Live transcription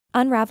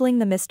Unraveling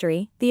the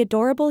mystery, the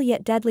adorable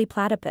yet deadly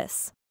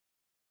platypus.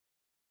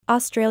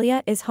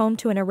 Australia is home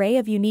to an array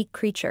of unique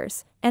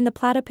creatures, and the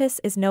platypus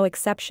is no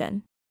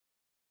exception.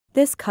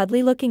 This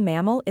cuddly-looking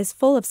mammal is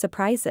full of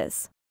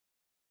surprises.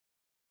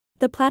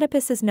 The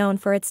platypus is known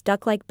for its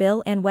duck-like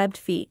bill and webbed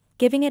feet,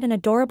 giving it an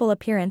adorable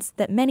appearance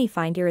that many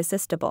find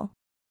irresistible.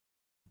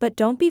 But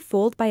don't be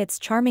fooled by its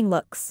charming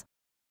looks.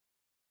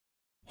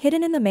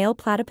 Hidden in the male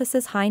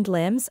platypus's hind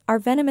limbs are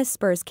venomous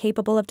spurs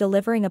capable of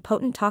delivering a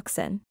potent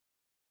toxin.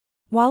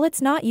 While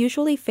it's not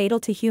usually fatal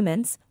to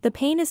humans, the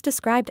pain is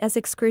described as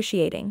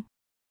excruciating.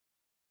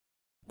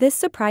 This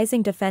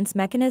surprising defense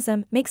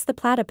mechanism makes the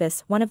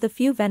platypus one of the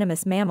few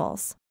venomous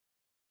mammals.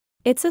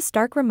 It's a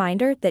stark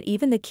reminder that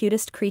even the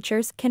cutest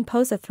creatures can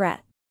pose a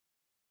threat.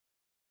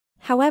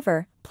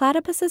 However,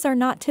 platypuses are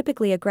not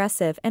typically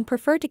aggressive and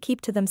prefer to keep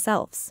to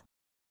themselves.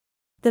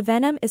 The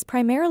venom is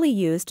primarily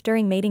used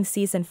during mating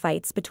season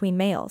fights between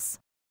males.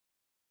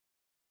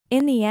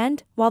 In the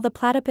end, while the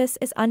platypus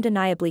is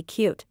undeniably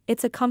cute,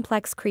 it's a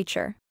complex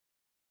creature.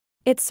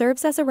 It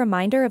serves as a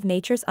reminder of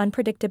nature's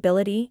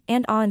unpredictability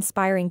and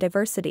awe-inspiring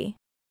diversity.